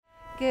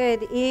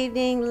Good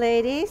evening,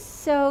 ladies.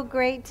 So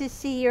great to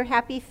see your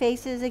happy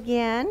faces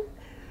again.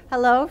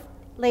 Hello,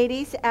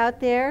 ladies out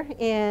there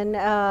in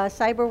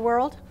cyber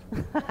world.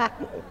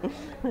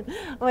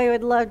 We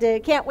would love to,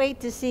 can't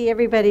wait to see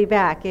everybody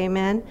back.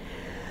 Amen.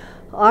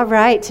 All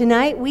right,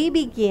 tonight we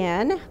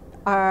begin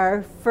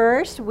our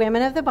first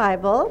Women of the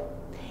Bible,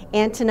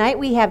 and tonight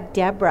we have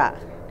Deborah.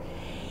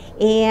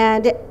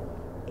 And,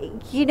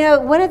 you know,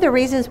 one of the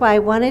reasons why I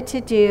wanted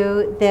to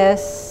do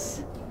this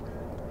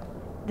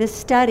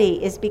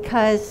study is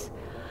because,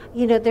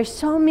 you know, there's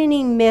so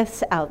many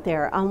myths out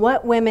there on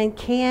what women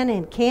can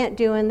and can't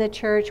do in the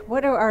church,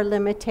 what are our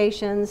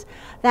limitations,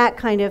 that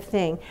kind of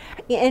thing.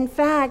 In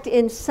fact,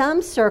 in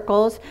some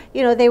circles,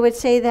 you know, they would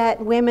say that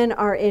women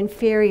are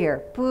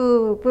inferior.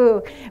 Boo,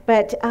 boo.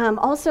 But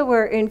also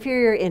we're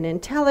inferior in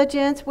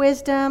intelligence,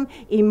 wisdom,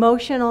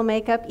 emotional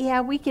makeup. Yeah,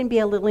 we can be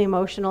a little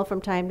emotional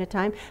from time to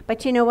time,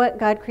 but you know what?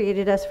 God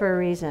created us for a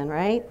reason,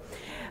 right?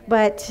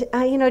 But,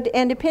 you know,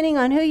 and depending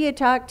on who you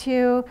talk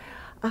to,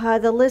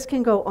 the list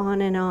can go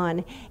on and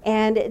on.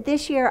 And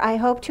this year, I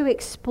hope to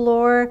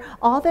explore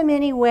all the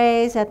many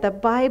ways that the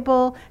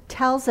Bible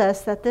tells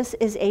us that this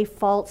is a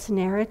false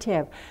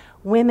narrative.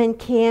 Women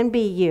can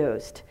be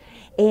used.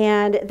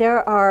 And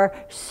there are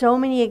so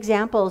many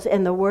examples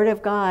in the Word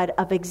of God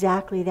of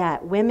exactly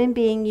that. Women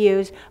being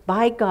used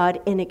by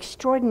God in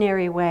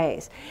extraordinary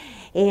ways.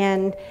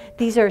 And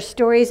these are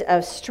stories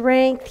of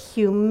strength,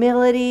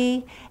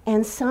 humility,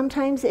 and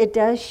sometimes it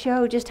does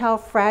show just how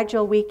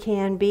fragile we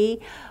can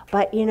be.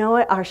 But you know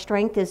what? Our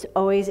strength is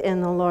always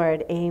in the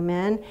Lord.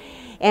 Amen.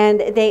 And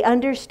they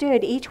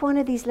understood, each one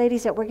of these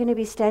ladies that we're going to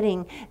be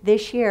studying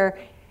this year,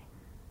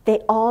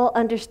 they all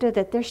understood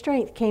that their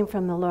strength came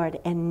from the Lord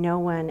and no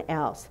one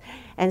else.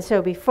 And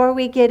so before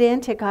we get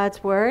into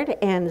God's Word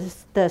and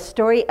the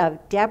story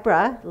of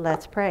Deborah,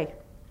 let's pray.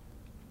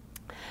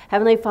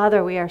 Heavenly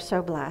Father, we are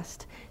so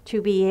blessed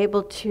to be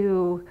able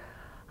to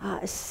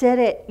sit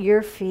at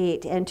your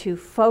feet and to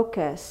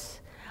focus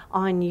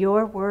on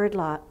your word,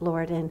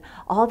 Lord, and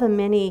all the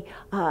many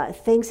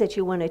things that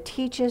you want to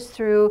teach us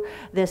through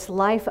this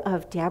life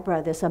of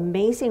Deborah, this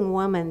amazing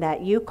woman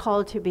that you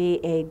called to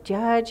be a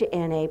judge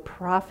and a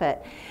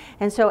prophet.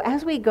 And so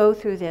as we go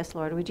through this,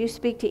 Lord, would you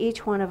speak to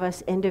each one of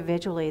us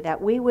individually,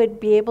 that we would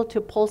be able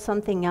to pull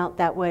something out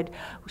that would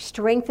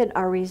strengthen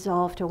our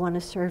resolve to want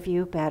to serve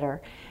you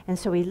better. And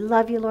so we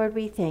love you, Lord.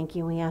 We thank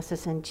you. We ask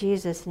this in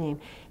Jesus'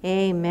 name.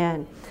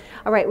 Amen.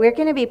 All right, we're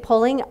going to be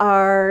pulling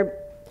our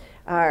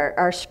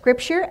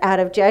scripture out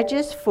of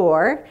Judges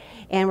 4,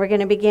 and we're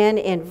going to begin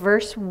in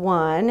verse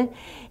 1.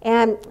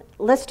 And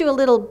let's do a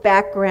little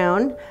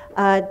background.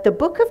 The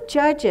book of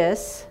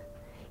Judges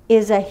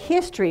is a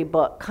history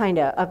book, kind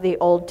of the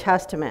Old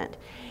Testament.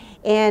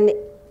 And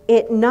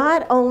it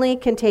not only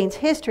contains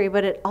history,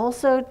 but it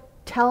also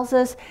tells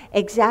us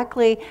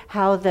exactly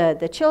how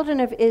the children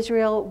of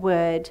Israel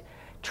would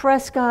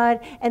trust God,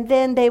 and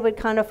then they would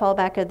kind of fall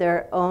back in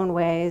their own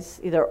ways,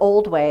 their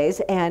old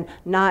ways, and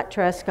not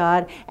trust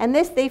God. And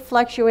this, they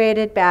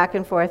fluctuated back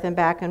and forth and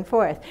back and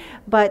forth.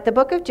 But the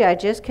book of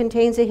Judges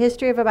contains a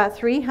history of about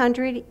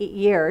 300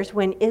 years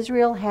when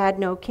Israel had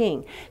no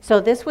king. So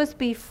this was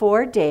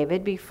before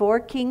David, before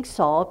King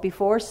Saul,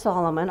 before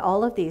Solomon,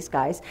 all of these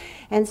guys.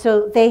 And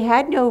so they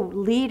had no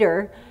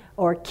leader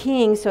or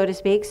king, so to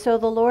speak. So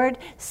the Lord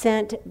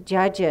sent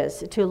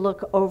judges to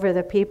look over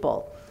the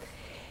people.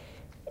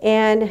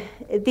 And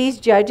these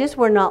judges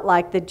were not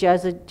like the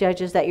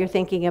judges that you're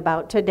thinking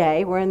about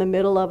today. We're in the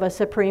middle of a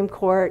Supreme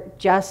Court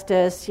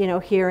justice, you know,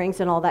 hearings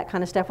and all that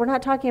kind of stuff. We're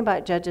not talking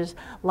about judges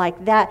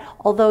like that,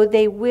 although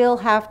they will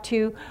have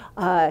to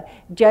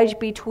judge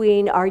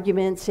between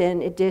arguments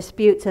and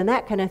disputes and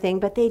that kind of thing.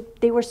 But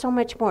they were so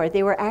much more.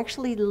 They were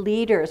actually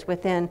leaders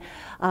within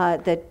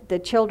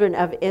the children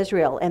of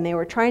Israel, and they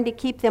were trying to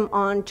keep them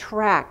on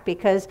track,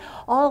 because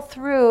all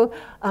through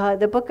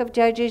the book of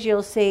Judges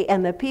you'll see,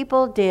 and the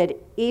people did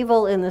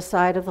evil in the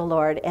sight of the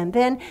Lord. And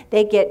then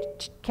they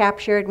get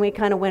captured, and we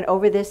kind of went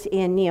over this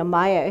in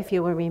Nehemiah, if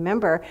you will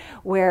remember,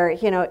 where,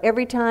 you know,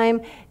 every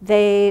time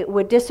they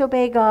would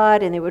disobey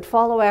God and they would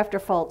follow after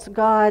false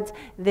gods,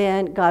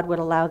 then God would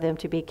allow them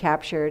to be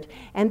captured.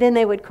 And then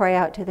they would cry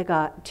out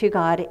to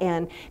God,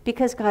 and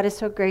because God is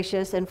so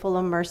gracious and full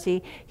of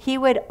mercy, he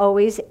would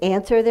always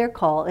answer their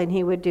call and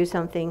he would do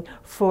something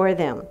for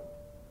them.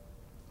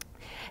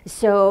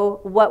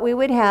 So what we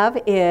would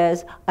have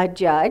is a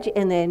judge,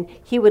 and then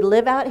he would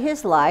live out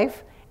his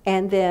life,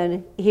 and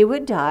then he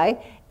would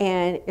die,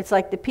 and it's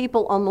like the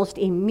people almost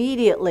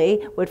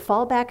immediately would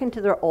fall back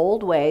into their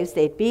old ways.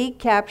 They'd be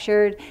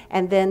captured,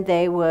 and then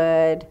they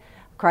would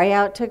cry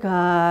out to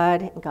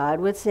God. God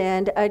would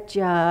send a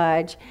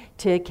judge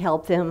to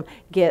help them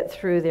get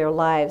through their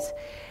lives.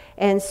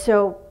 And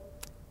so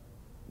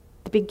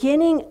the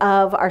beginning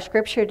of our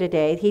scripture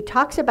today, he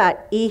talks about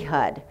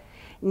Ehud.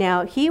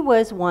 Now, he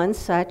was one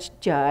such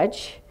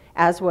judge,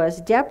 as was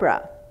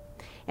Deborah.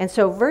 And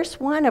so verse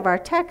 1 of our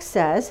text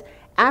says,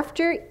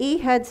 after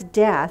Ehud's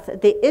death,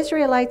 the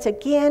Israelites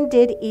again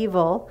did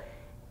evil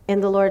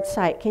in the Lord's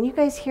sight. Can you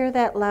guys hear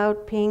that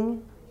loud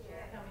ping?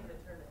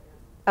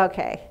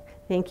 Okay.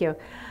 Thank you.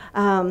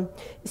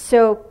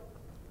 So,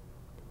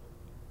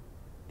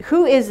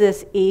 who is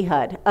this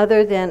Ehud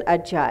other than a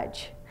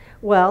judge?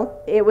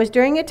 Well, it was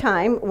during a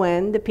time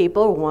when the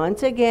people were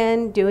once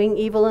again doing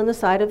evil in the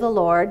sight of the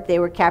Lord. They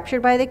were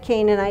captured by the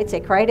Canaanites. They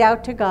cried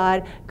out to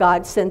God.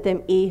 God sent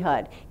them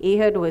Ehud.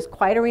 Ehud was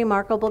quite a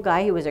remarkable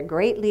guy. He was a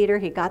great leader.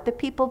 He got the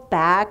people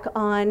back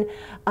on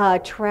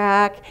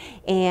track,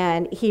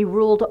 and he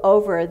ruled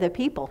over the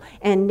people.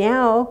 And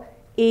now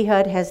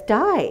Ehud has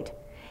died.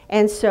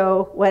 And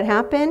so what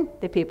happened?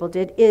 The people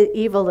did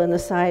evil in the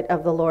sight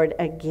of the Lord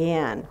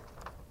again.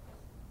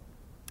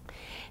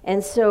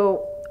 And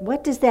so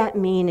what does that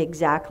mean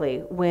exactly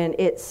when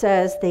it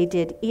says they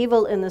did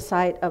evil in the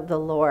sight of the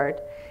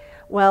Lord?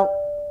 Well,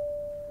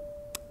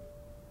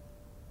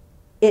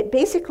 it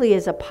basically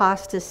is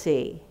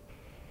apostasy.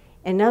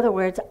 In other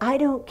words, I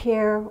don't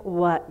care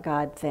what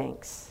God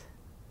thinks.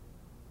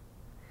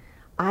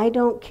 I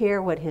don't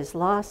care what his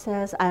law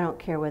says. I don't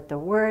care what the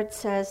word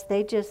says.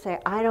 They just say,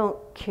 I don't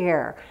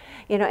care.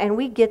 And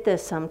we get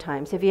this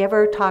sometimes. Have you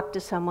ever talked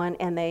to someone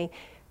and they,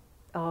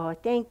 oh,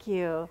 thank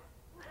you.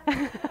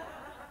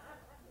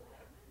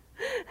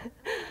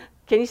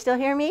 Can you still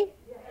hear me?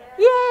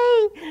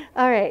 Yay!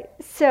 All right.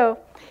 So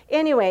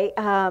anyway,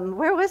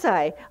 where was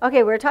I?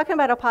 Okay, we're talking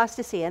about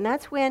apostasy, and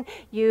that's when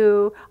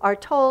you are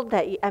told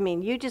that,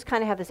 you just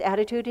kind of have this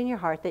attitude in your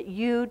heart that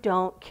you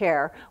don't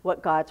care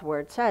what God's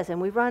word says. And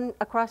we've run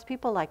across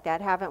people like that,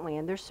 haven't we?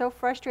 And they're so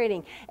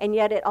frustrating, and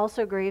yet it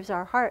also grieves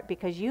our heart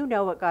because you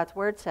know what God's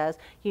word says.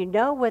 You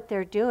know what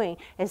they're doing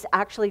is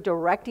actually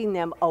directing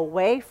them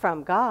away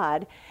from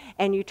God,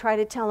 and you try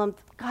to tell them,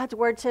 God's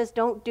word says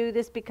don't do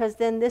this because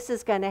then this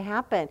is going to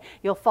happen.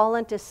 You'll fall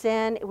into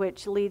sin,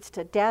 which leads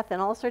to death and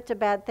all sorts of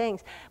bad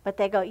things. But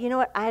they go, you know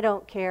what? I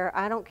don't care.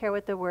 I don't care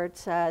what the word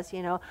says.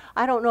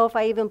 I don't know if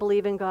I even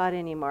believe in God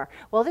anymore.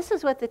 Well, this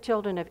is what the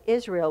children of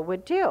Israel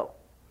would do.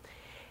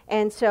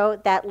 And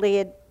so that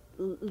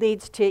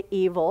leads to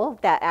evil.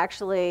 That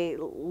actually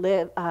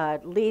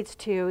leads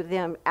to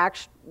them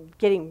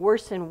getting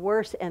worse and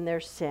worse in their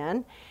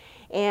sin.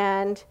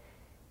 And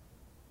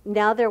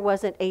now there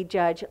wasn't a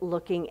judge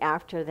looking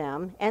after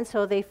them, and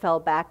so they fell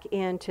back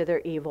into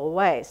their evil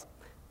ways.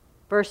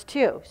 Verse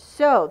 2,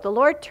 so the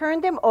Lord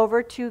turned them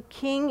over to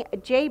King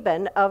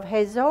Jabin of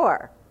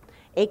Hazor,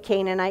 a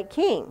Canaanite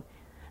king.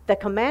 The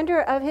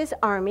commander of his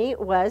army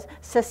was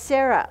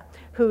Sisera,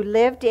 who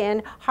lived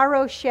in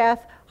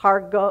Harosheth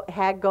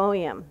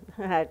Hagoyim.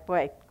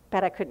 Boy,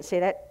 bet I couldn't say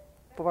that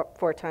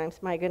four times,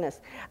 my goodness.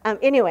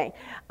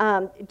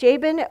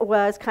 Jabin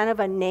was kind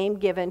of a name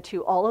given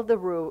to all of the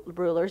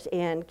rulers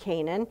in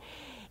Canaan,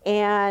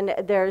 and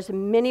there's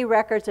many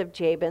records of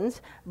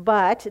Jabin's,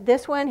 but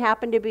this one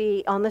happened to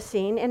be on the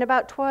scene in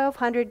about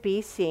 1200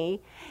 BC,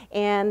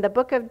 and the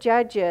book of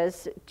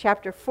Judges,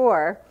 chapter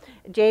 4,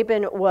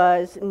 Jabin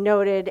was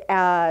noted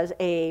as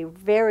a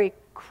very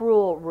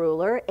cruel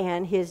ruler,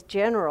 and his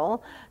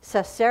general,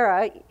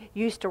 Sisera,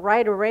 used to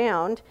ride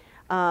around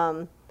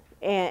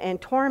and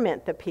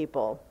torment the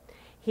people.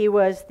 He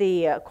was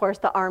of course,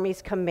 the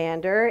army's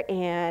commander,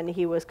 and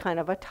he was kind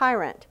of a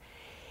tyrant.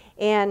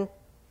 And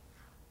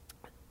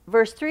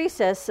verse 3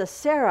 says,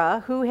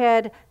 Sisera, who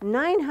had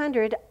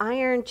 900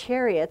 iron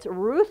chariots,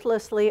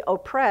 ruthlessly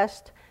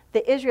oppressed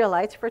the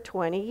Israelites for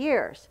 20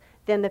 years.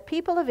 Then the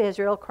people of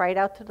Israel cried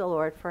out to the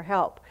Lord for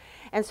help.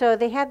 And so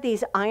they had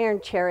these iron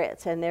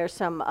chariots, and there's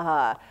some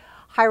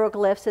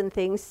hieroglyphs and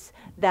things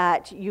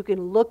that you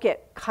can look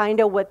at kind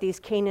of what these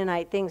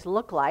Canaanite things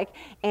look like.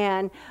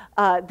 And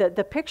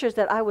the pictures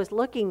that I was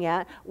looking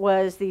at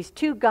was these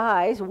two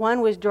guys.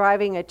 One was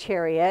driving a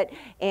chariot,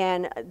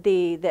 and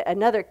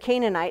another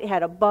Canaanite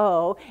had a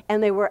bow,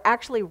 and they were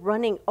actually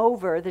running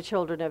over the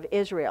children of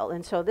Israel.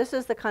 And so this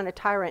is the kind of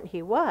tyrant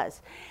he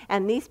was.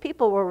 And these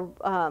people were,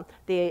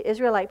 the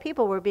Israelite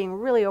people were being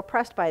really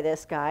oppressed by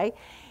this guy.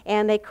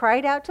 And they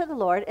cried out to the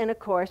Lord, and of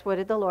course, what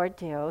did the Lord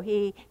do?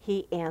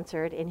 He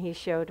answered, and he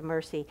showed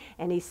mercy,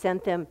 and he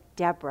sent them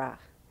Deborah.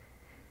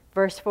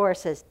 Verse 4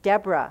 says,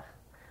 Deborah,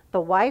 the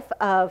wife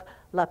of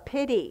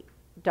Lapidoth,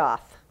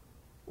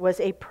 was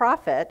a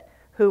prophet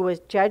who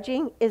was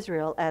judging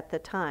Israel at the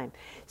time.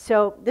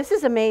 So this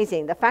is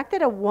amazing. The fact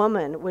that a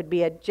woman would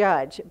be a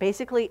judge,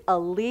 basically a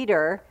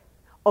leader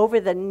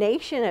over the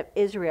nation of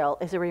Israel,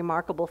 is a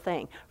remarkable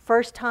thing.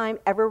 First time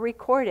ever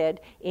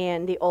recorded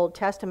in the Old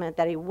Testament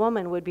that a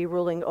woman would be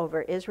ruling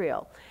over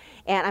Israel.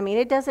 And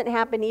it doesn't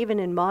happen even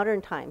in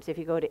modern times. If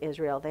you go to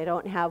Israel, they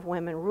don't have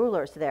women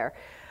rulers there.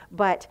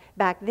 But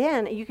back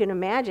then, you can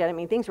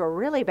imagine, things were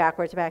really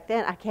backwards back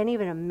then. I can't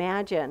even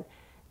imagine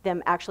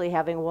them actually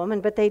having a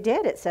woman, but they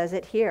did. It says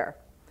it here.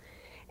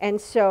 And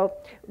so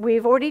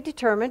we've already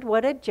determined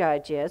what a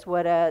judge is,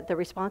 what the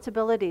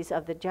responsibilities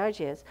of the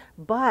judge is,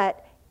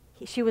 but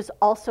she was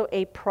also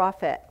a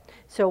prophet.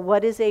 So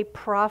what is a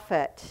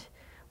prophet?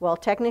 Well,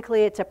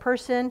 technically it's a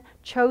person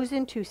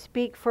chosen to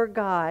speak for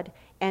God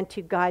and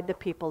to guide the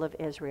people of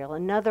Israel.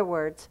 In other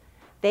words,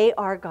 they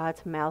are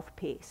God's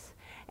mouthpiece.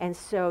 And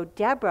so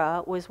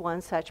Deborah was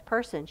one such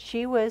person.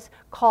 She was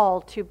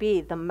called to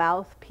be the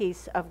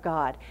mouthpiece of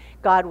God.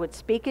 God would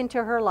speak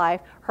into her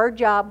life. Her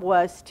job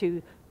was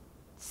to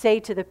say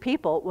to the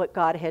people what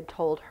God had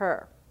told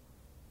her.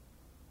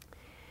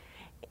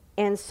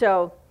 And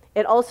so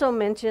it also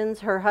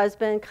mentions her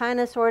husband kind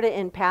of sort of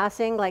in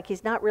passing, like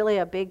he's not really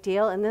a big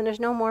deal, and then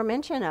there's no more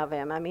mention of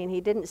him. I mean, he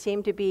didn't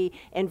seem to be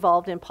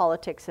involved in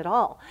politics at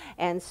all,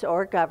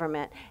 or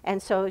government.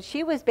 And so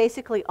she was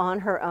basically on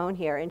her own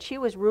here, and she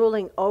was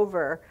ruling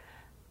over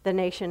the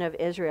nation of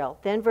Israel.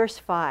 Then verse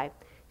 5,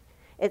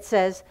 it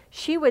says,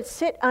 she would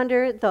sit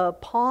under the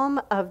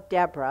palm of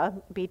Deborah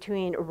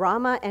between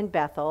Ramah and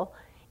Bethel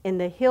in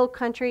the hill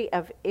country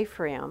of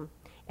Ephraim,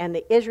 and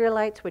the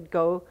Israelites would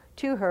go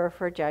to her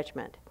for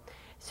judgment.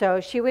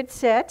 So she would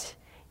sit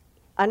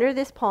under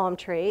this palm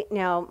tree.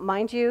 Now,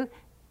 mind you,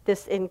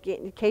 this in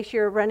case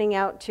you're running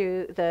out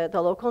to the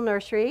local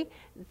nursery,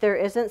 there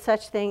isn't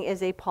such thing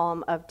as a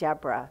palm of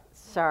Deborah.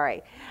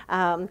 Sorry.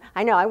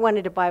 I know I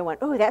wanted to buy one.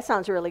 Oh, that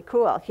sounds really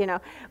cool, you know.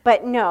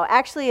 But no,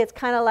 actually it's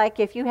kind of like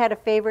if you had a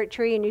favorite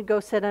tree and you'd go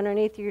sit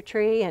underneath your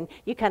tree and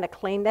you kind of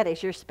claim that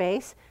as your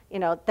space, you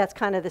know, that's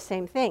kind of the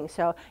same thing.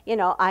 So, you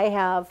know, I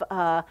have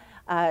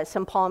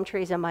some palm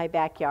trees in my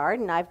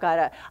backyard, and I've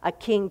got a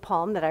king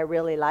palm that I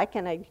really like,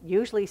 and I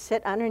usually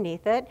sit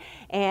underneath it,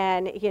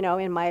 and, you know,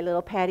 in my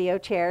little patio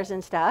chairs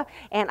and stuff,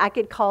 and I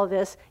could call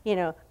this, you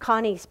know,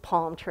 Connie's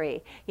palm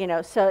tree, you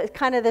know, so it's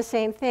kind of the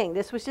same thing.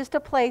 This was just a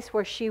place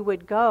where she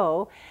would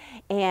go,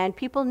 and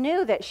people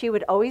knew that she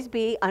would always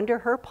be under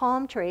her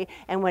palm tree,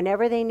 and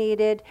whenever they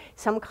needed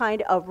some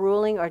kind of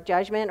ruling or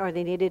judgment, or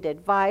they needed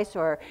advice,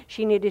 or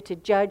she needed to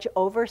judge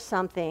over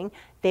something,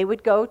 they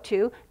would go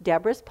to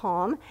Deborah's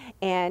palm,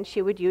 and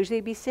she would usually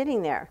be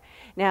sitting there.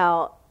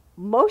 Now,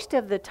 most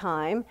of the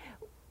time,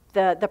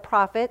 the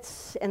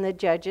prophets and the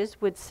judges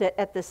would sit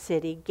at the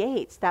city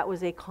gates. That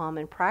was a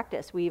common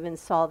practice. We even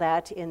saw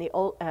that in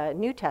the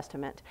New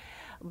Testament.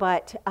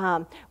 But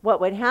what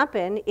would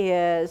happen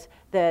is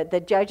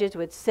the judges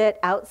would sit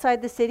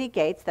outside the city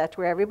gates. That's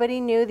where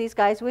everybody knew these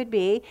guys would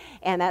be,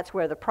 and that's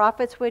where the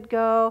prophets would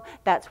go.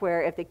 That's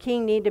where, if the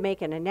king needed to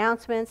make an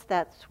announcement,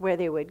 that's where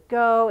they would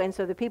go, and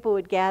so the people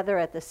would gather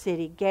at the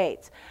city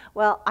gates.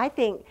 Well, I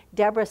think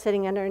Deborah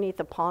sitting underneath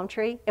the palm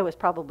tree, it was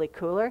probably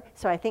cooler,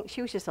 so I think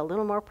she was just a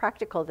little more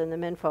practical than the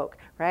menfolk,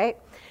 right?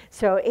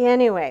 So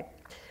anyway,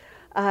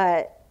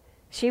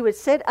 she would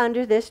sit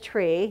under this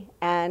tree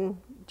and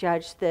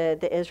judge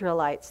the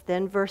Israelites.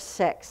 Then verse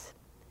 6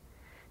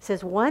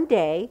 says, one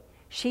day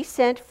she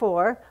sent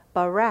for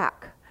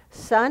Barak,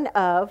 son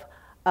of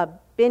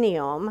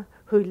Abinoam,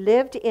 who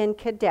lived in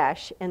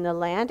Kadesh in the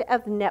land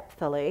of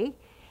Naphtali,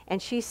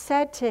 and she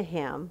said to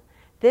him,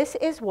 this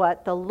is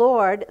what the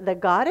Lord, the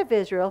God of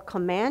Israel,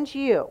 commands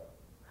you.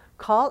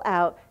 Call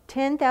out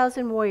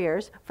 10,000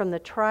 warriors from the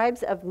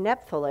tribes of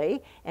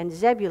Naphtali and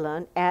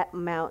Zebulun at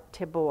Mount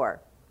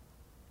Tabor.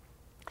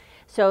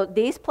 So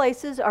these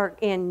places are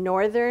in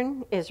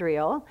northern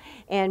Israel,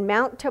 and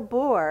Mount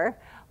Tabor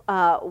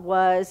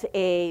was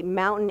a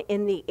mountain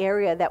in the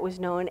area that was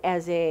known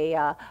as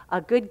a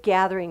good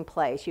gathering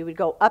place. You would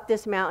go up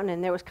this mountain,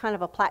 and there was kind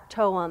of a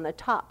plateau on the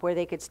top where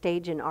they could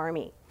stage an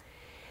army.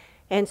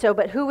 And so,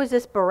 but who was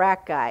this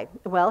Barak guy?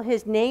 Well,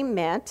 his name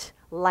meant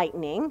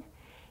lightning,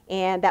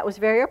 and that was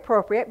very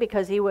appropriate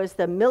because he was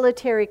the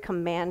military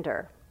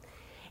commander.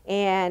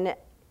 And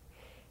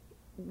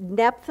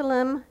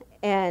Nephthalim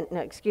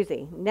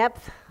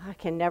I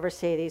can never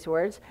say these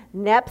words.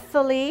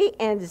 Naphtali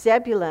and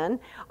Zebulun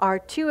are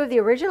two of the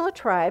original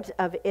tribes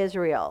of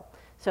Israel.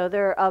 So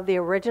they're of the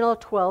original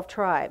 12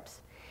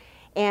 tribes.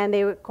 And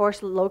they were, of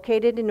course,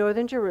 located in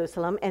northern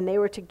Jerusalem, and they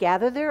were to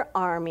gather their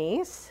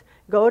armies,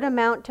 go to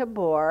Mount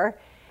Tabor,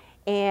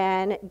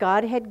 and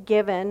God had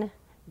given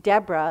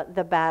Deborah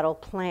the battle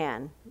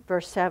plan.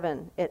 Verse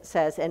 7, it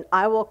says, and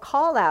I will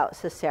call out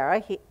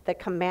Sisera, the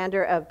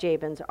commander of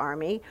Jabin's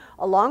army,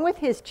 along with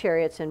his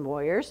chariots and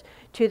warriors,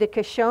 to the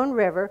Kishon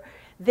River.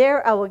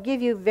 There I will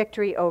give you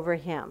victory over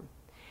him.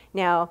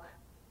 Now,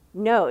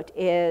 note,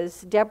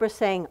 is Deborah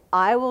saying,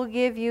 I will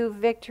give you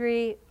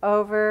victory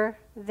over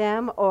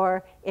them?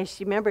 Or is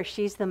she, remember,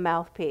 she's the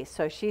mouthpiece.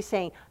 So she's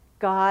saying,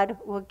 God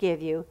will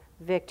give you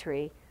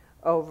victory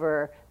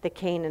over the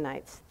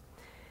Canaanites.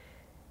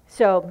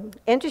 So,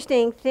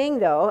 interesting thing,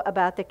 though,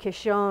 about the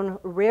Kishon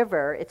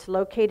River, it's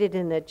located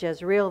in the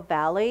Jezreel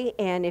Valley,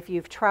 and if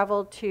you've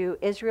traveled to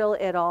Israel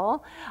at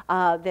all,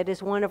 that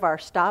is one of our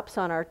stops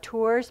on our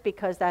tours,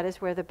 because that is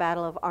where the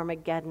Battle of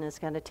Armageddon is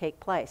going to take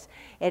place.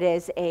 It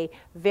is a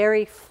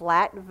very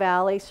flat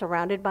valley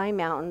surrounded by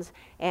mountains,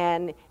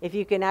 and if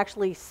you can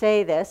actually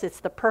say this,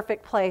 it's the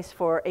perfect place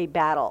for a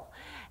battle.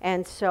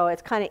 And so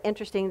it's kind of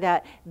interesting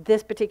that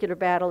this particular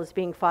battle is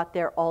being fought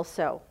there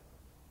also.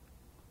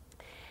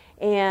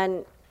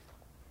 And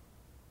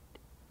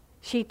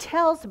she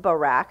tells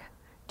Barak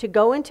to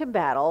go into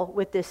battle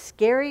with this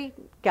scary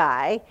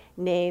guy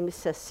named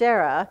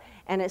Sisera,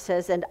 and it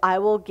says, and I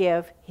will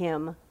give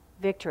him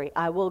victory.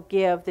 I will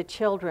give the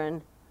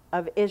children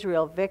of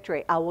Israel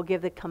victory. I will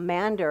give the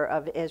commander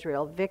of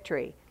Israel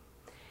victory.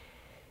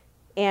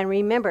 And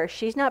remember,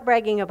 she's not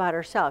bragging about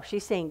herself.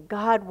 She's saying,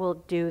 God will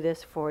do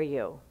this for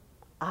you.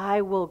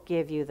 I will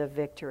give you the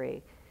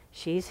victory.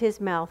 She's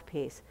his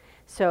mouthpiece.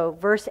 So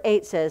verse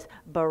 8 says,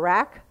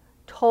 Barak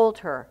told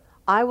her,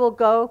 I will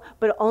go,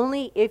 but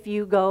only if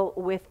you go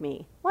with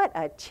me. What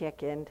a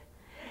chicken.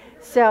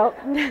 So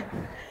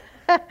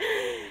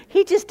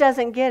he just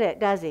doesn't get it,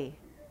 does he?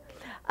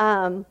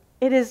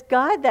 It is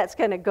God that's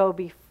going to go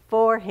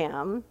before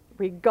him,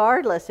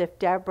 regardless if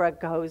Deborah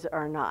goes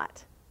or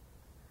not.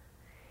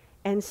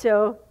 And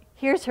so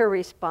here's her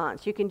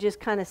response. You can just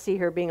kind of see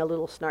her being a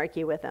little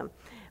snarky with him.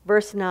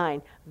 Verse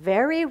 9,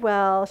 very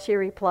well, she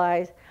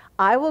replies,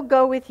 I will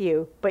go with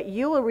you, but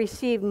you will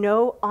receive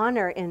no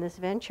honor in this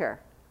venture.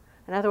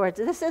 In other words,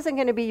 this isn't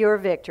going to be your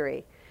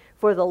victory.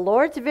 For the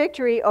Lord's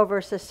victory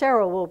over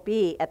Sisera will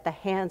be at the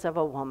hands of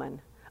a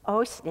woman.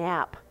 Oh,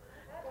 snap.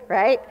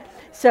 Right?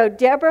 So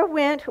Deborah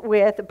went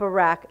with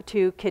Barak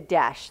to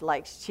Kadesh.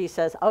 Like she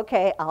says,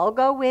 okay, I'll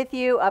go with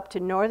you up to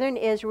northern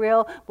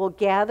Israel. We'll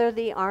gather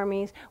the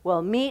armies.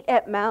 We'll meet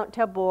at Mount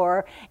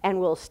Tabor and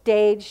we'll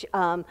stage,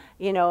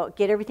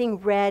 get everything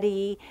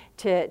ready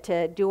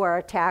to do our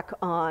attack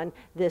on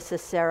this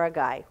Sisera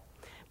guy.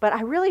 But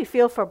I really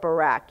feel for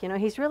Barak.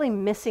 He's really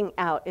missing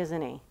out,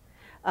 isn't he,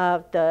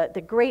 of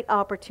the great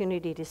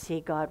opportunity to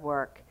see God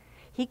work.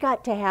 He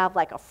got to have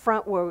like a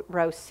front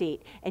row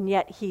seat, and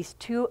yet he's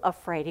too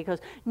afraid. He goes,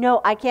 no,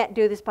 I can't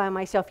do this by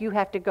myself. You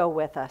have to go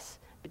with us,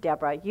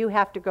 Deborah. You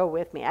have to go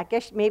with me. I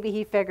guess maybe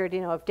he figured,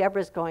 if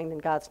Deborah's going, then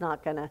God's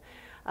not going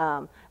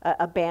to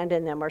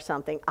abandon them or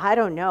something. I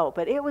don't know.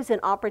 But it was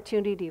an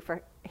opportunity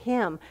for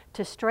him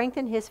to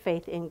strengthen his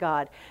faith in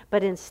God.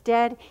 But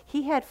instead,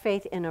 he had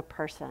faith in a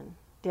person,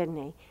 didn't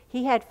he?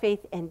 He had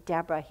faith in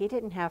Deborah. He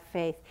didn't have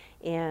faith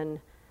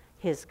in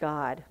his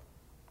God.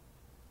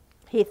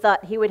 He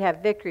thought he would have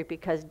victory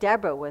because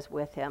Deborah was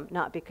with him,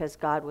 not because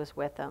God was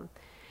with him.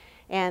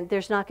 And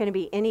there's not going to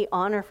be any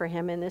honor for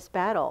him in this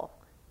battle.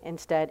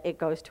 Instead, it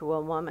goes to a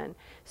woman.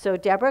 So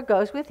Deborah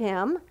goes with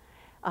him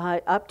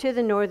up to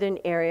the northern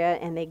area,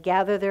 and they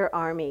gather their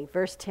army.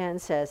 Verse 10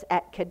 says,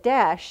 at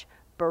Kadesh,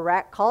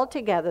 Barak called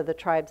together the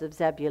tribes of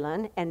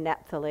Zebulun and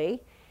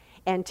Naphtali,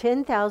 and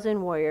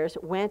 10,000 warriors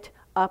went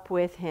up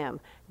with him.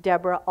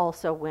 Deborah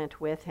also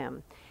went with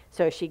him.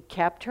 So she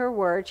kept her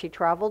word. She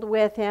traveled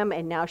with him,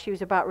 and now she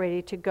was about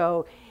ready to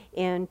go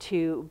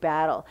into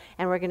battle.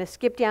 And we're going to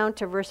skip down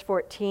to verse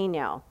 14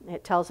 now.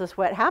 It tells us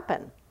what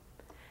happened.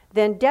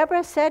 Then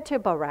Deborah said to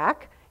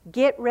Barak,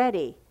 get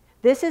ready.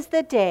 This is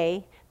the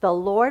day the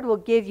Lord will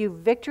give you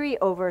victory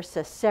over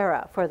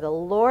Sisera, for the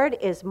Lord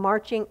is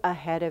marching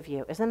ahead of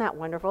you. Isn't that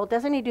wonderful?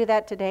 Doesn't he do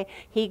that today?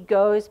 He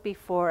goes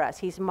before us.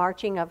 He's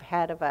marching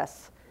ahead of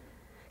us.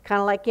 Kind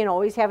of like,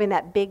 always having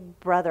that big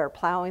brother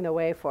plowing the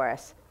way for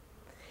us.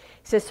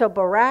 It says, so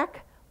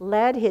Barak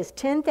led his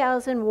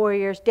 10,000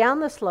 warriors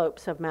down the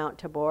slopes of Mount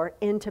Tabor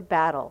into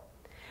battle.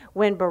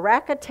 When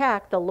Barak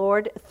attacked, the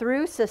Lord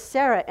threw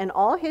Sisera and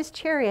all his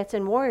chariots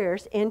and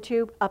warriors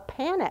into a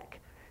panic.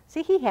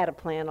 See, he had a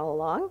plan all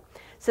along.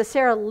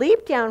 Sisera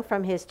leaped down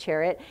from his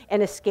chariot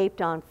and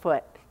escaped on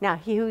foot. Now,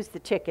 who's the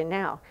chicken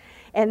now?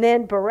 And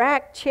then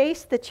Barak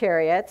chased the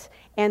chariots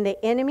and the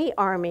enemy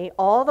army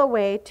all the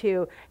way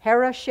to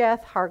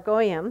Harosheth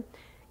Hargoyim,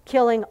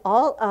 killing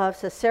all of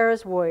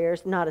Sisera's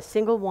warriors. Not a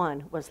single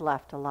one was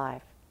left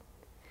alive.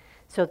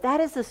 So that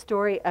is the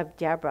story of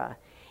Deborah.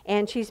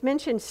 And she's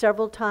mentioned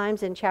several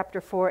times in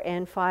chapter 4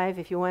 and 5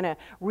 if you want to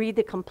read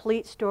the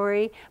complete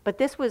story. But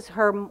this was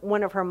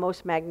one of her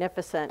most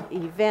magnificent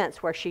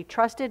events where she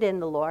trusted in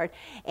the Lord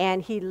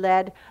and he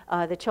led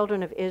the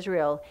children of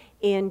Israel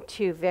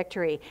into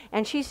victory.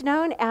 And she's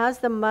known as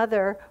the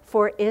mother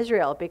for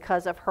Israel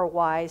because of her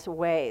wise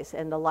ways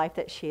and the life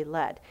that she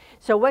led.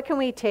 So what can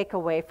we take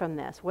away from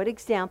this? What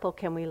example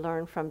can we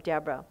learn from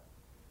Deborah?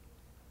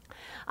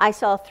 I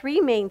saw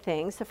three main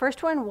things. The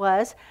first one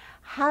was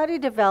how to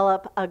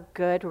develop a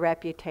good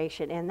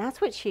reputation. And that's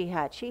what she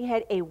had. She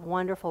had a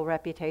wonderful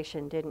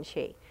reputation, didn't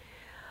she?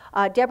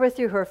 Deborah,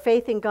 through her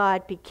faith in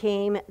God,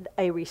 became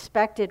a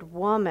respected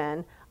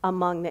woman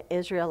among the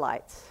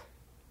Israelites.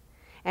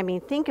 I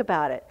mean, think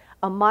about it.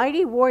 A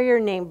mighty warrior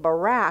named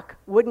Barak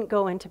wouldn't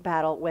go into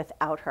battle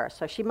without her.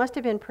 So she must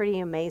have been pretty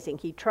amazing.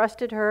 He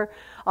trusted her,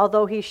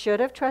 although he should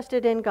have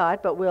trusted in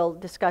God, but we'll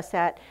discuss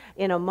that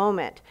in a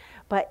moment.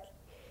 But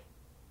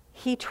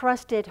he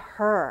trusted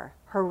her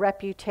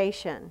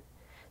reputation.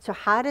 So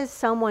how does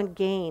someone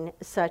gain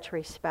such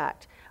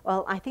respect?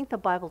 Well, I think the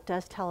Bible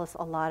does tell us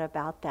a lot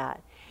about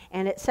that.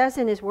 And it says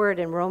in his word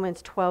in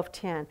Romans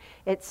 12:10,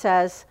 it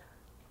says,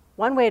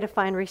 one way to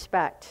find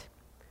respect,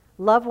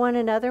 love one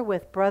another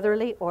with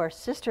brotherly or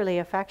sisterly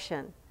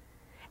affection.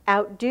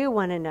 Outdo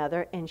one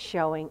another in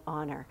showing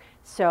honor.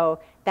 So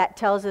that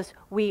tells us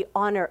we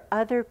honor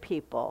other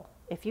people.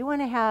 If you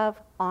want to have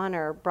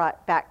honor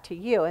brought back to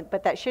you,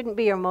 but that shouldn't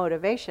be your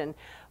motivation,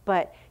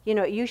 but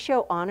you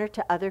show honor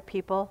to other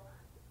people,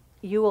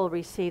 you will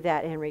receive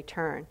that in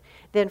return.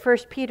 Then 1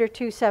 Peter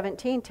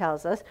 2:17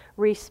 tells us,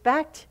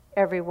 respect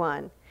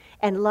everyone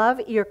and love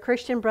your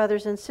Christian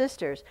brothers and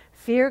sisters.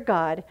 Fear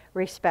God,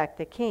 respect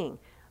the king.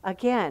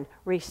 Again,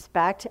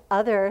 respect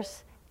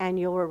others and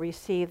you will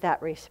receive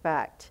that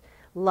respect.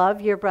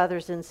 Love your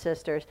brothers and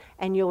sisters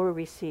and you will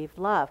receive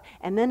love.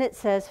 And then it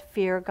says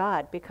fear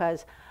God,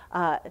 because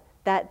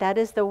that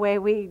is the way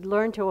we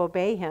learn to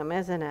obey him,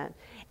 isn't it?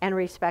 And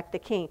respect the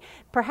king.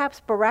 Perhaps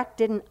Barak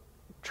didn't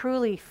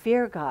truly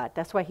fear God.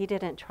 That's why he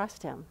didn't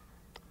trust him.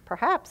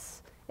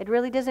 Perhaps. It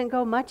really doesn't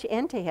go much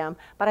into him,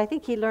 but I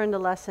think he learned the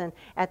lesson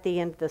at the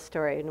end of the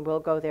story, and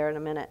we'll go there in a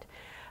minute.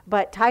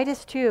 But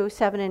Titus 2,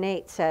 7 and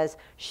 8 says,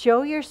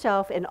 show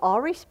yourself in all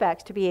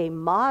respects to be a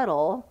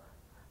model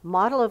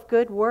of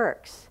good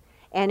works,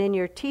 and in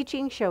your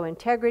teaching show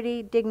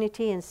integrity,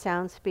 dignity, and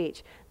sound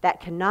speech that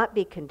cannot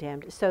be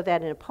condemned, so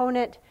that an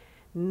opponent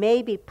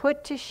may be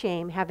put to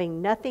shame,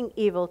 having nothing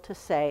evil to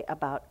say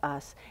about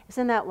us.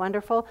 Isn't that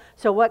wonderful?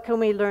 So what can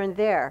we learn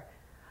there?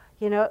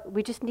 You know,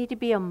 we just need to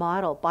be a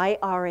model. By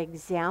our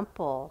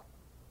example,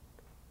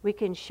 we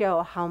can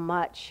show how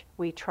much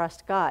we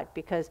trust God,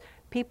 because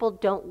people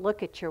don't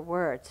look at your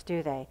words,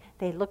 do they?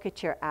 They look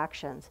at your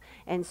actions.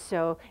 And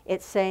so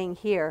it's saying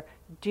here,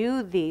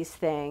 do these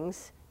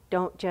things,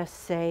 don't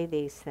just say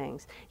these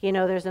things. You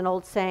know, there's an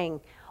old saying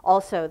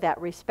also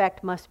that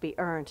respect must be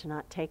earned,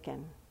 not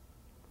taken.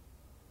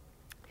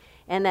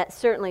 And that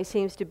certainly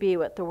seems to be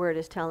what the word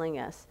is telling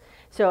us.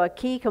 So a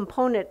key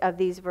component of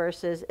these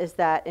verses is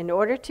that in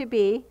order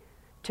to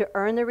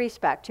earn the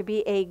respect, to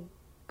be a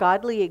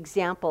godly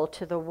example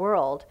to the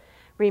world,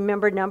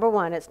 remember, number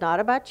one, it's not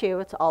about you,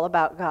 it's all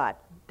about God.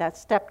 That's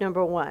step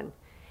number one.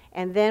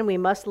 And then we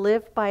must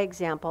live by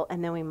example,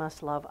 and then we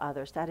must love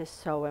others. That is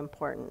so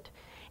important.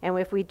 And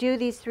if we do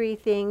these three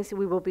things,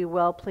 we will be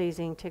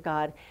well-pleasing to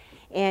God.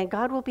 And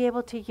God will be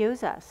able to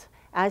use us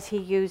as he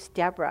used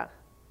Deborah.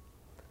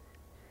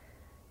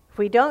 If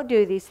we don't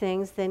do these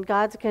things, then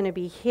God's going to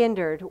be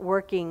hindered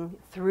working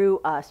through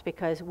us,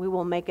 because we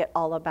will make it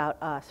all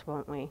about us,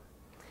 won't we?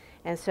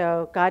 And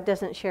so God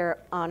doesn't share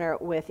honor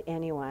with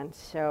anyone.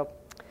 So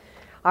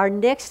our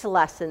next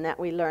lesson that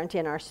we learned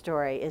in our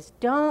story is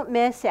don't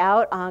miss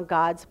out on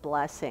God's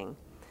blessing.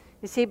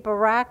 You see,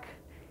 Barak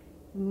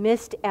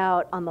missed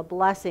out on the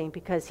blessing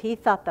because he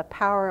thought the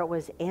power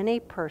was in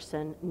a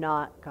person,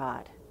 not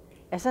God.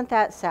 Isn't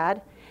that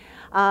sad?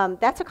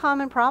 That's a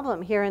common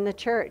problem here in the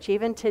church.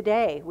 Even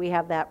today, we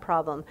have that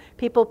problem.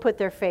 People put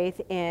their faith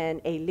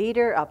in a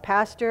leader, a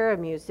pastor, a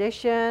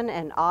musician,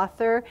 an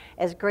author.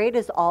 As great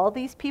as all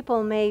these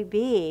people may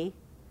be,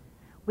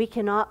 we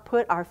cannot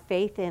put our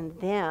faith in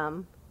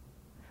them.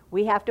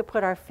 We have to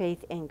put our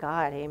faith in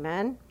God.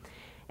 Amen?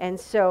 And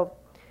so,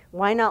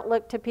 why not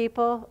look to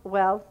people?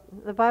 Well,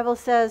 the Bible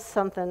says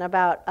something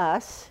about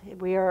us.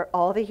 We are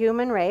all the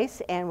human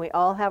race, and we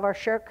all have our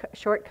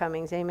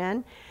shortcomings.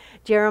 Amen?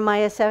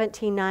 Jeremiah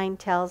 17:9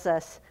 tells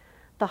us,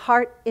 the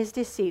heart is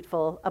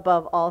deceitful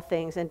above all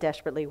things and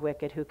desperately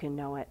wicked. Who can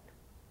know it?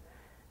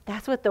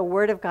 That's what the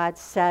Word of God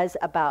says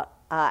about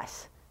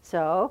us.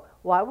 So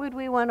why would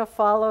we want to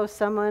follow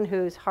someone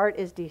whose heart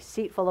is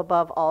deceitful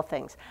above all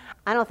things?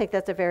 I don't think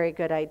that's a very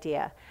good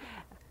idea.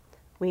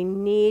 We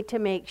need to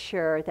make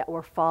sure that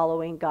we're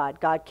following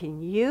God. God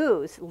can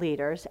use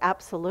leaders,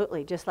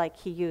 absolutely, just like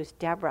he used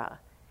Deborah.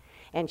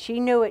 And she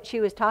knew what she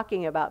was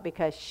talking about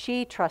because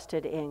she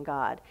trusted in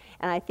God.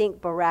 And I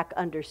think Barak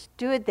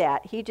understood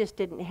that. He just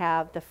didn't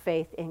have the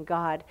faith in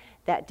God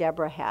that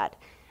Deborah had.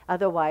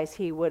 Otherwise,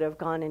 he would have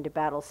gone into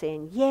battle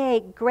saying, yay,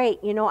 great,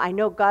 I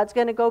know God's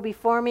going to go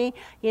before me.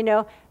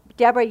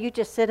 Deborah, you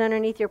just sit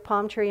underneath your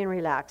palm tree and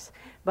relax.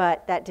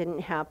 But that didn't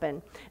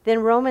happen. Then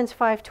Romans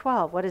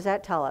 5:12, what does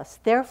that tell us?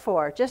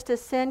 Therefore, just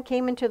as sin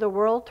came into the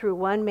world through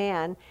one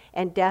man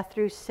and death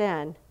through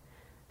sin,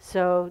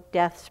 so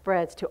death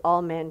spreads to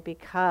all men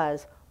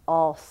because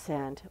all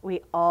sinned. We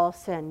all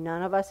sin.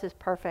 None of us is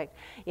perfect.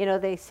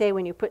 They say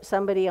when you put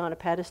somebody on a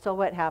pedestal,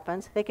 what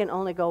happens? They can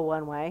only go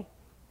one way,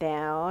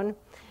 down.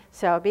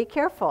 So be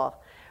careful.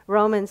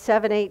 Romans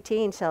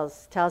 7:18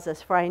 tells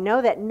us, for I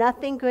know that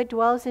nothing good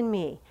dwells in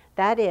me,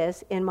 that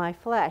is, in my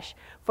flesh.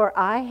 For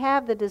I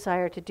have the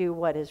desire to do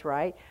what is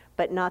right,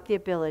 but not the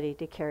ability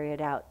to carry it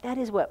out. That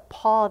is what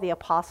Paul the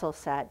apostle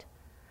said.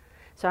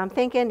 So I'm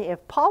thinking,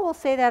 if Paul will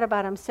say that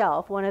about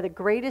himself, one of the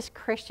greatest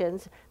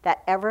Christians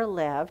that ever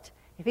lived,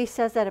 if he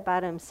says that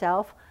about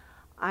himself,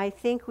 I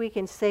think we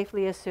can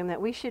safely assume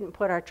that we shouldn't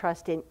put our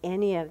trust in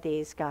any of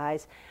these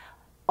guys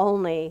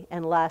only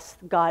unless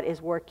God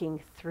is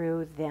working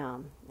through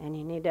them. And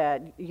you need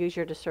to use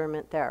your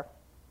discernment there.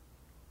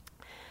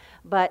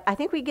 But I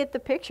think we get the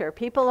picture.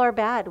 People are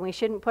bad, and we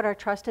shouldn't put our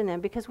trust in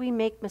them because we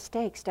make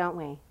mistakes, don't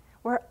we?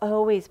 We're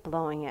always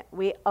blowing it.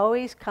 We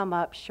always come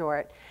up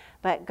short.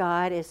 But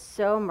God is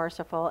so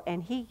merciful,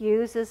 and he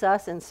uses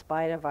us in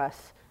spite of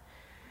us.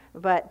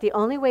 But the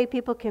only way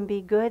people can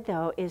be good,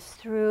 though, is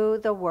through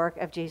the work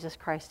of Jesus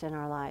Christ in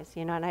our lives.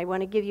 And I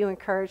want to give you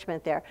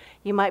encouragement there.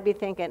 You might be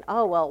thinking,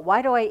 oh, well,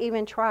 why do I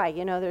even try?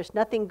 There's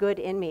nothing good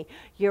in me.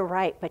 You're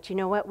right. But you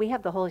know what? We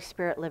have the Holy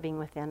Spirit living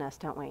within us,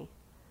 don't we?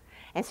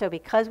 And so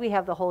because we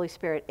have the Holy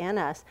Spirit in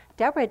us,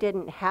 Deborah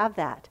didn't have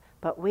that,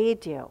 but we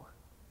do.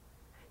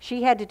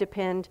 She had to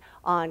depend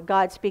on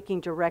God speaking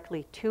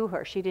directly to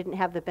her. She didn't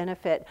have the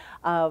benefit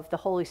of the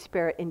Holy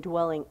Spirit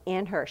indwelling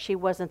in her. She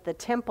wasn't the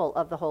temple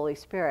of the Holy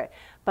Spirit,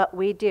 but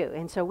we do.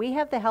 And so we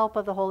have the help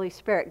of the Holy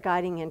Spirit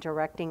guiding and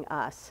directing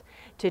us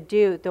to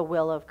do the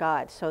will of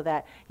God so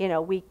that,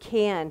 we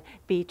can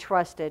be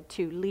trusted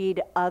to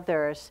lead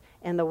others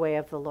in the way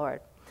of the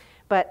Lord.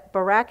 But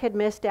Barak had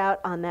missed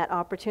out on that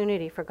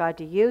opportunity for God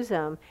to use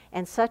him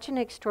in such an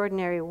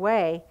extraordinary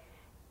way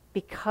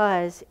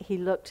because he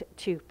looked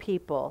to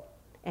people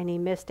and he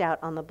missed out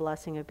on the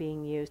blessing of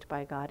being used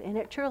by God. And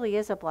it truly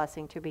is a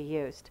blessing to be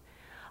used.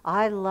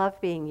 I love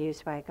being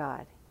used by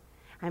God.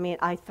 I mean,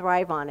 I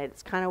thrive on it.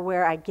 It's kind of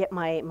where I get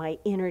my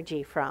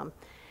energy from.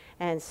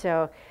 And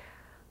so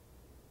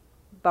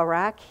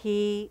Barak,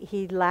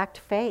 he lacked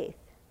faith,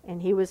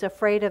 and he was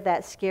afraid of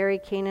that scary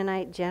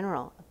Canaanite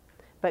general.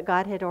 But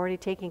God had already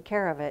taken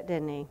care of it,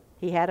 didn't he?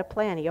 He had a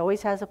plan. He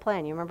always has a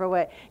plan. You remember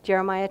what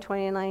Jeremiah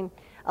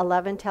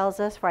 29:11 tells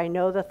us? For I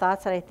know the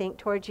thoughts that I think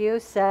towards you,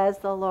 says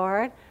the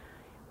Lord.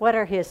 What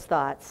are his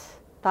thoughts?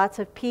 Thoughts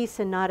of peace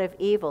and not of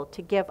evil,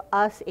 to give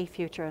us a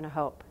future and a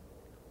hope.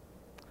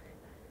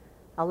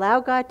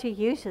 Allow God to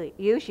use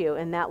you,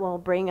 and that will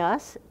bring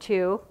us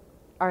to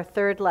our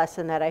third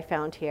lesson that I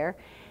found here.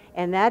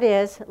 And that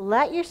is,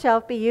 let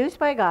yourself be used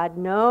by God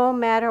no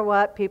matter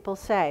what people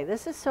say.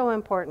 This is so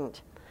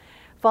important.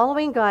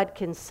 Following God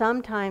can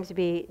sometimes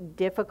be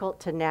difficult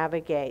to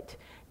navigate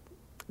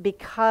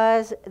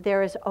because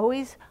there is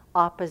always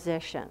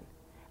opposition.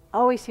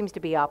 Always seems to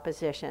be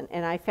opposition.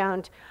 And I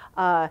found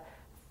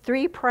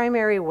 3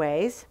 primary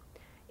ways.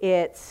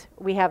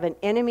 We have an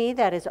enemy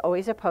that is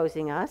always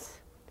opposing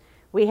us.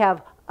 We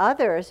have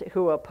others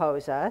who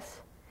oppose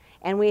us.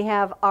 And we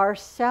have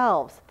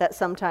ourselves that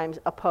sometimes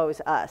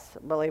oppose us,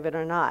 believe it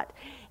or not.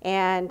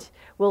 And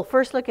we'll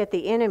first look at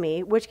the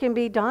enemy, which can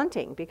be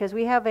daunting because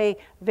we have a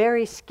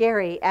very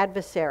scary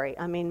adversary.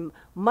 I mean,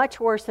 much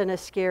worse than a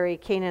scary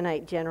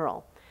Canaanite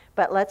general.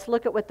 But let's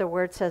look at what the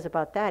word says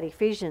about that.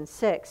 Ephesians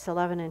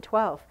 6:11 and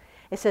 12.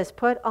 It says,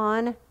 put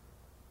on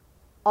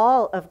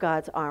all of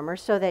God's armor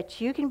so that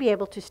you can be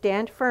able to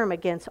stand firm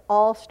against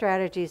all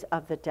strategies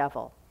of the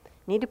devil.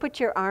 You need to put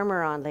your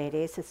armor on,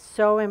 ladies. It's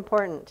so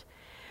important.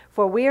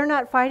 For we are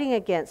not fighting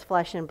against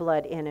flesh and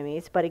blood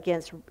enemies, but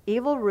against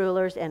evil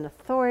rulers and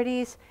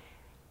authorities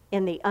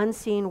in the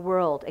unseen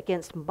world,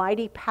 against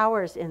mighty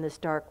powers in this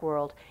dark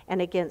world,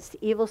 and against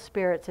evil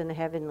spirits in the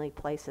heavenly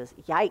places.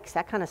 Yikes,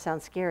 that kind of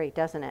sounds scary,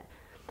 doesn't it?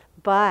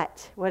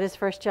 But what does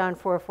 1 John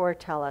 4:4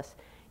 tell us?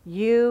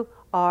 You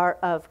are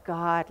of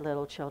God,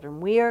 little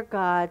children. We are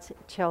God's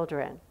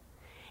children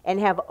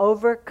and have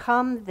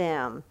overcome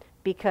them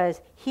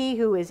because he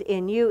who is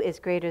in you is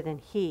greater than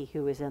he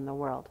who is in the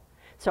world.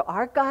 So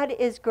our God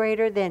is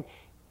greater than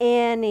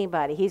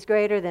anybody. He's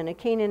greater than a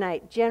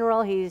Canaanite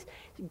general. He's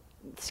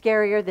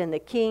scarier than the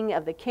king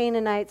of the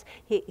Canaanites.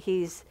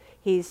 He's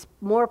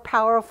more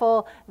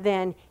powerful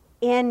than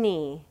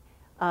any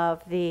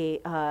of the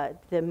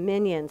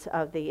minions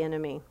of the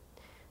enemy.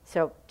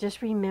 So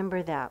just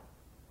remember that.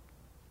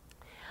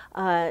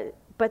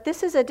 But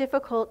this is a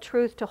difficult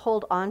truth to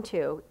hold on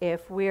to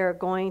if we're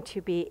going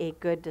to be a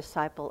good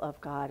disciple of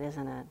God,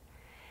 isn't it?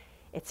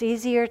 It's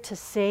easier to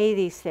say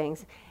these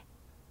things.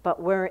 But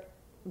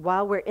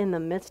while we're in the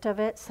midst of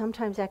it,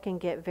 sometimes that can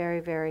get very,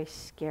 very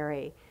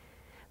scary.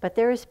 But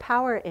there is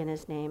power in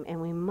his name,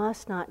 and we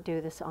must not do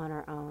this on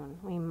our own.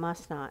 We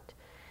must not.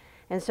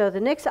 And so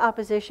the next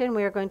opposition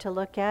we are going to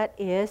look at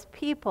is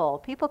people.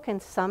 People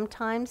can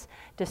sometimes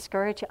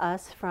discourage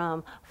us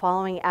from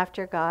following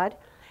after God.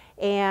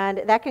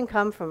 And that can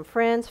come from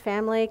friends,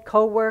 family,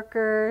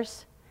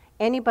 co-workers,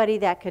 anybody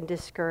that can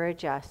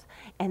discourage us.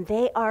 And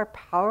they are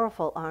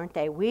powerful, aren't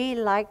they? We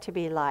like to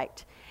be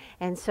liked.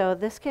 And so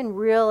this can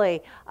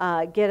really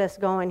get us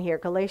going here.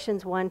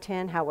 Galatians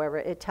 1:10, however,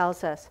 it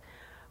tells us,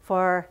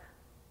 for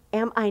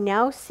am I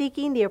now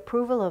seeking the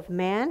approval of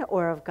man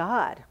or of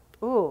God?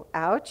 Ooh,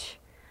 ouch.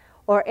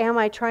 Or am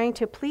I trying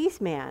to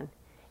please man?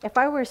 If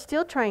I were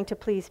still trying to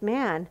please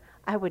man,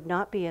 I would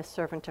not be a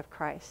servant of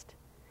Christ.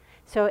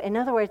 So in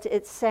other words,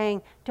 it's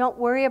saying, don't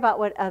worry about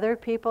what other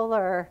people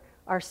are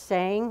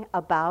saying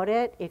about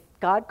it. If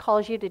God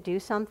calls you to do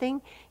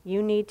something,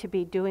 you need to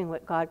be doing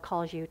what God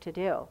calls you to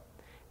do.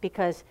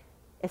 Because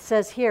it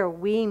says here,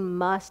 we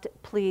must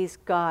please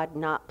God,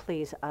 not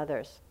please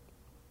others.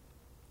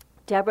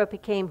 Deborah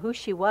became who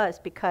she was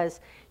because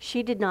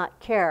she did not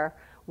care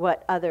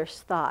what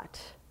others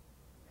thought.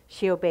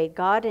 She obeyed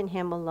God and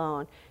him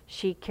alone.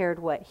 She cared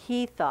what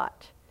he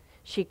thought.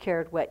 She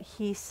cared what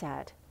he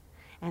said.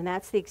 And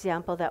that's the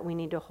example that we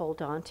need to hold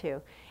on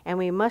to. And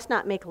we must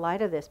not make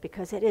light of this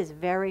because it is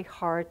very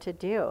hard to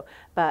do.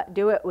 But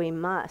do it we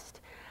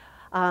must.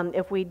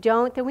 If we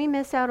don't, then we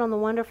miss out on the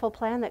wonderful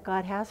plan that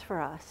God has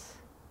for us.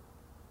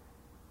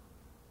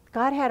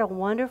 God had a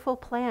wonderful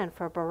plan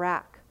for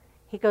Barak.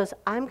 He goes,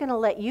 I'm going to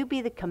let you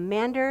be the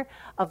commander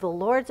of the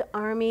Lord's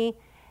army,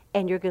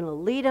 and you're going to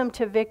lead them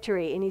to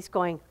victory. And he's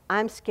going,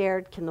 I'm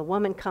scared. Can the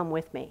woman come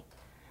with me?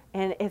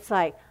 And it's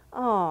like,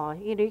 oh,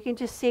 you can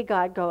just see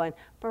God going,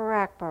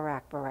 Barak,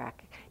 Barak,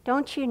 Barak.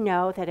 Don't you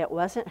know that it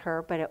wasn't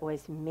her, but it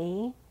was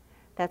me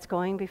that's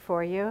going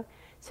before you?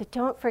 So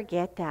don't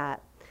forget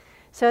that.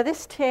 So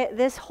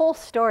this whole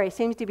story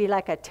seems to be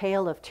like a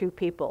tale of two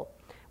people.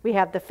 We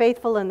have the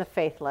faithful and the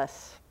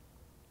faithless.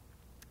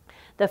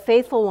 The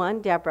faithful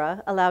one,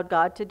 Deborah, allowed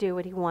God to do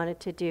what he wanted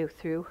to do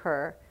through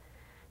her.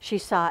 She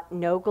sought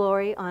no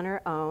glory on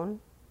her own.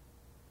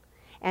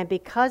 And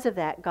because of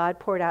that, God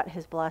poured out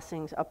his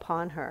blessings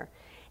upon her.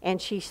 And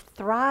she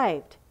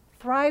thrived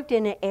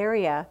in an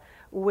area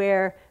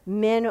where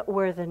men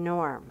were the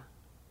norm.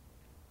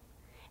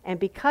 And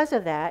because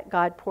of that,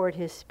 God poured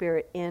his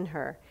Spirit in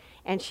her.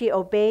 And she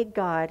obeyed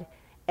God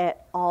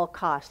at all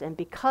costs. And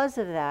because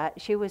of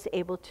that, she was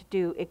able to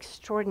do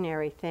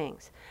extraordinary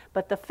things.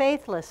 But the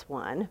faithless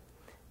one,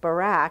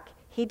 Barak,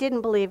 he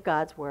didn't believe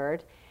God's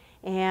word.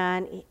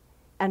 And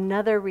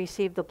another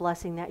received the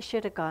blessing that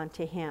should have gone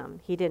to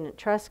him. He didn't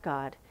trust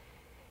God.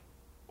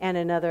 And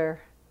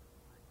another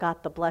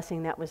got the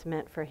blessing that was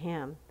meant for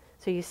him.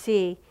 So you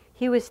see,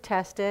 he was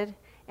tested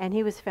and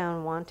he was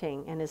found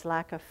wanting. And his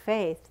lack of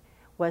faith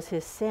was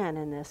his sin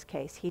in this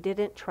case. He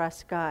didn't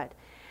trust God.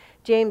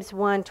 James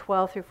 1,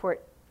 12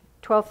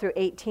 through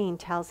 18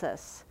 tells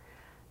us,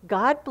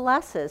 God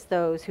blesses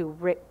those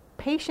who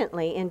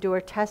patiently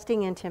endure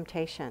testing and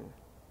temptation.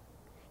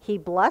 He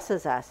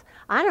blesses us.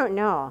 I don't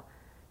know,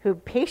 who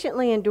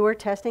patiently endure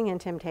testing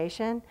and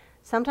temptation.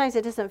 Sometimes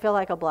it doesn't feel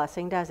like a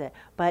blessing, does it?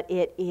 But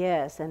it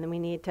is, and we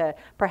need to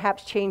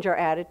perhaps change our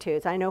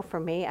attitudes. I know for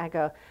me, I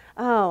go,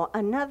 oh,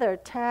 another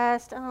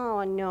test?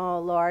 Oh, no,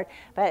 Lord.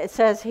 But it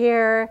says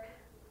here,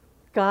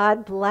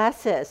 God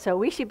blesses. So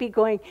we should be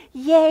going,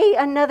 yay,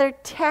 another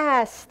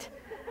test,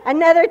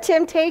 another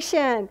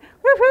temptation.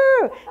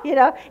 Woohoo! You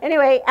know,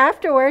 anyway,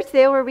 afterwards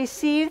they will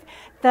receive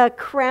the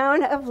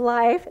crown of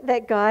life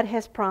that God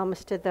has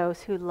promised to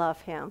those who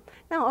love him.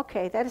 Now,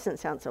 okay, that doesn't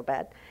sound so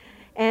bad.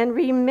 And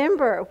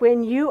remember,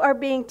 when you are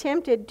being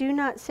tempted, do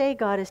not say,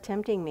 God is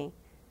tempting me.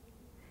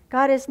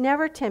 God is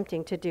never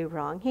tempting to do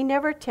wrong. He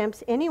never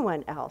tempts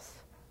anyone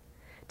else.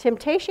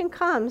 Temptation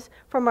comes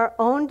from our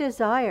own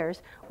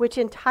desires, which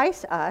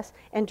entice us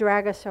and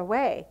drag us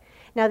away.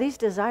 Now, these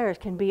desires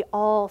can be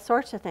all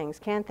sorts of things,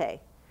 can't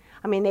they?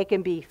 I mean, they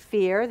can be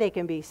fear, they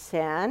can be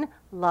sin,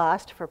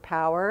 lust for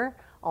power,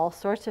 all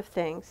sorts of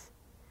things.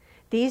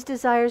 These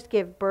desires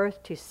give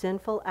birth to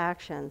sinful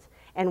actions,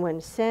 and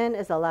when sin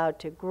is allowed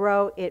to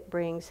grow, it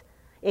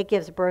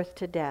gives birth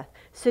to death.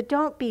 So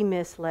don't be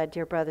misled,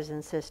 dear brothers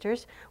and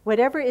sisters.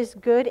 Whatever is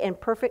good and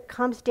perfect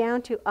comes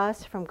down to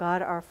us from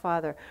God our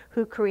Father,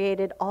 who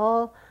created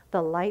all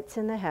the lights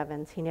in the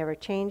heavens. He never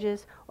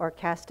changes or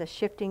casts a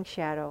shifting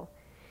shadow.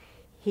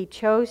 He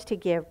chose to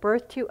give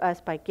birth to us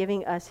by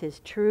giving us his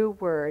true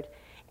word,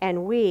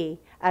 and we,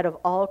 out of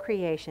all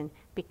creation,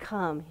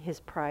 become his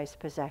prized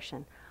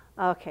possession.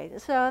 Okay,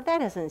 so that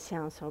doesn't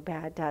sound so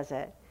bad, does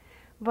it?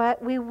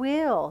 But we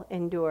will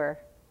endure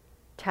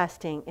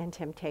testing and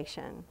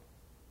temptation.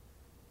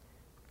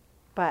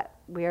 But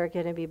we are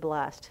going to be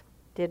blessed.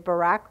 Did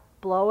Barak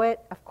blow it?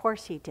 Of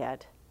course he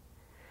did.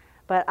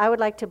 But I would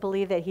like to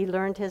believe that he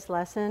learned his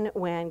lesson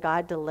when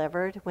God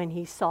delivered, when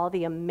he saw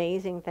the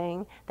amazing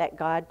thing that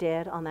God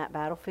did on that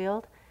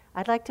battlefield.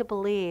 I'd like to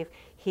believe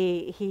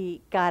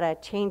he got a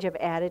change of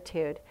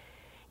attitude.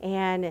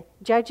 And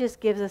Judges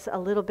gives us a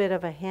little bit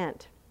of a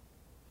hint.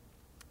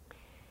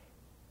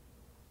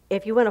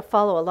 If you want to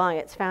follow along,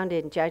 it's found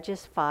in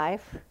Judges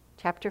 5,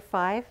 chapter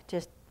 5.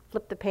 Just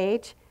flip the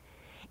page.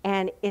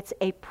 And it's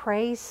a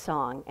praise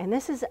song. And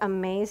this is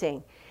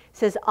amazing. It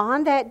says,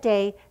 on that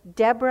day,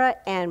 Deborah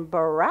and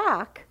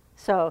Barak,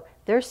 so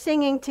they're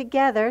singing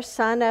together,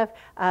 son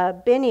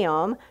of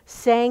Bineam,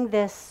 sang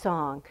this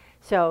song.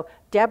 So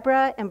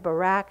Deborah and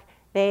Barak,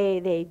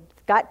 they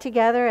got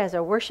together as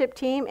a worship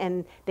team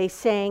and they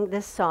sang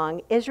this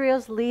song.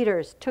 Israel's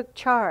leaders took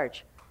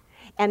charge,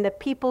 and the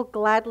people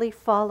gladly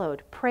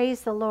followed.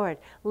 Praise the Lord.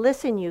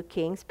 Listen, you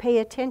kings. Pay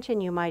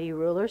attention, you mighty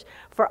rulers,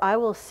 for I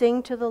will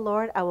sing to the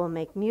Lord. I will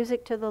make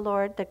music to the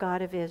Lord, the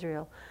God of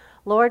Israel.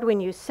 Lord, when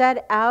you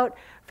set out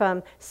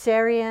from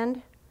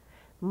Sarian,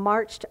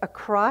 marched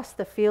across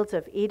the fields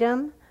of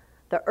Edom,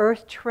 the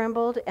earth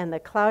trembled and the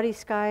cloudy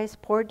skies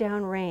poured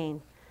down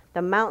rain.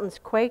 The mountains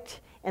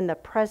quaked in the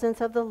presence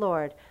of the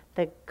Lord,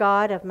 the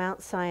God of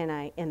Mount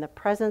Sinai, in the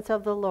presence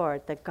of the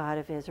Lord, the God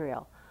of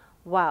Israel.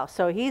 Wow,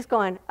 so he's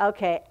going,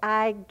 okay,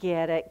 I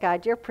get it.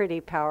 God, you're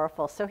pretty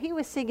powerful. So he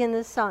was singing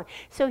this song.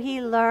 So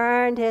he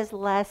learned his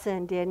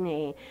lesson, didn't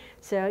he?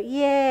 So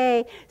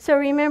yay. So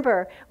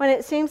remember, when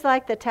it seems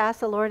like the task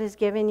the Lord has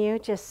given you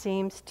just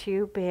seems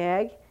too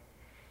big,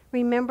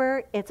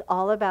 remember, it's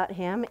all about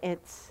him.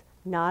 It's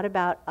not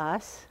about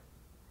us.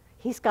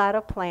 He's got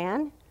a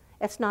plan.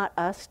 It's not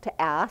us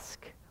to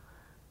ask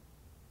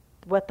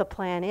what the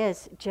plan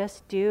is.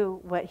 Just do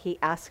what he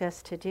asks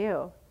us to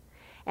do.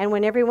 And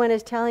when everyone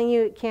is telling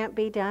you it can't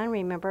be done,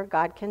 remember,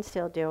 God can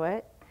still do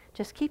it.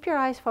 Just keep your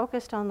eyes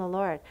focused on the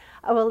Lord.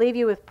 I will leave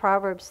you with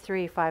Proverbs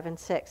 3, 5, and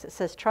 6. It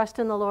says, trust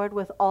in the Lord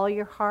with all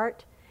your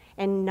heart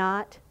and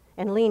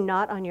lean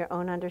not on your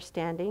own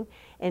understanding.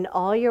 In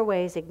all your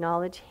ways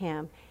acknowledge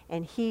him,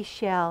 and he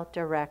shall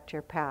direct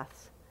your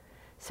paths.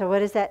 So what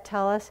does that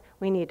tell us?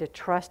 We need to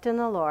trust in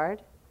the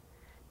Lord.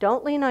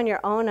 Don't lean on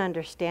your own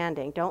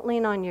understanding. Don't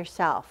lean on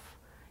yourself.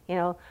 You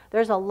know,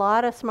 there's a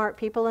lot of smart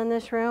people in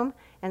this room,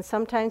 and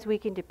sometimes we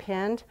can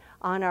depend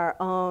on our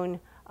own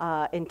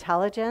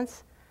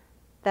intelligence.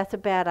 That's a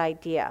bad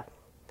idea,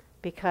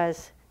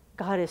 because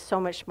God is so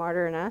much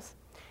smarter than us.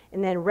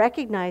 And then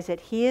recognize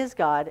that he is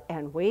God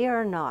and we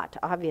are not,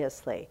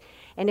 obviously.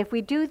 And if we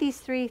do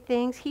these three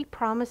things, he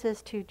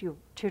promises to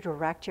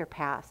direct your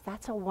path.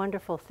 That's a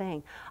wonderful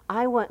thing.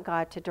 I want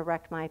God to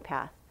direct my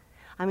path.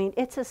 I mean,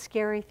 it's a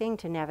scary thing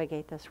to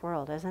navigate this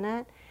world, isn't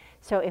it?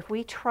 So if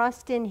we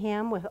trust in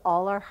him with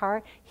all our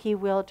heart, he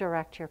will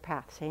direct your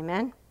paths.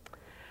 Amen?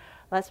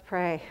 Let's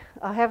pray.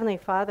 Oh, Heavenly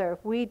Father,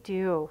 we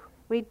do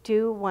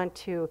want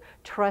to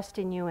trust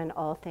in you in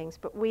all things,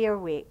 but we are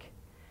weak.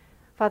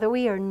 Father,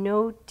 we are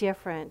no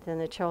different than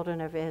the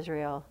children of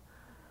Israel,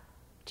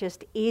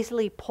 just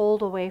easily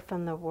pulled away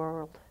from the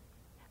world,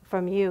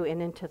 from you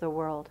and into the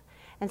world.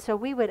 And so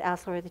we would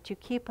ask, Lord, that you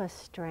keep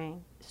us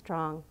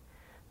strong,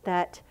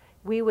 that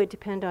we would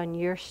depend on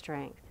your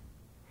strength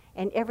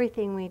in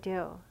everything we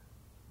do.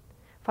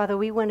 Father,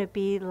 we want to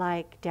be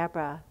like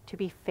Deborah, to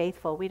be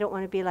faithful. We don't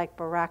want to be like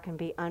Barak and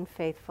be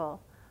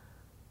unfaithful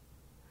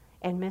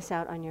and miss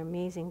out on your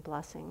amazing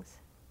blessings.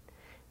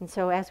 And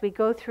so as we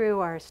go through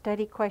our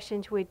study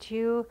questions, would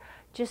you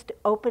just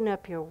open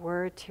up your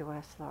word to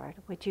us, Lord?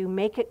 Would you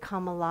make it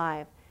come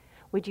alive?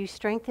 Would you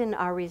strengthen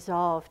our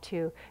resolve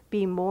to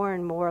be more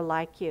and more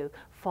like you,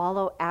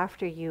 follow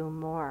after you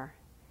more?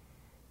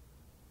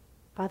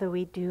 Father,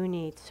 we do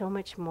need so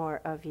much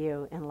more of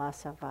you and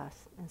less of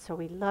us. And so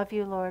we love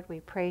you, Lord.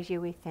 We praise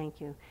you. We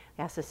thank you.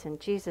 I ask this in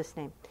Jesus'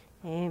 name.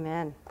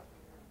 Amen.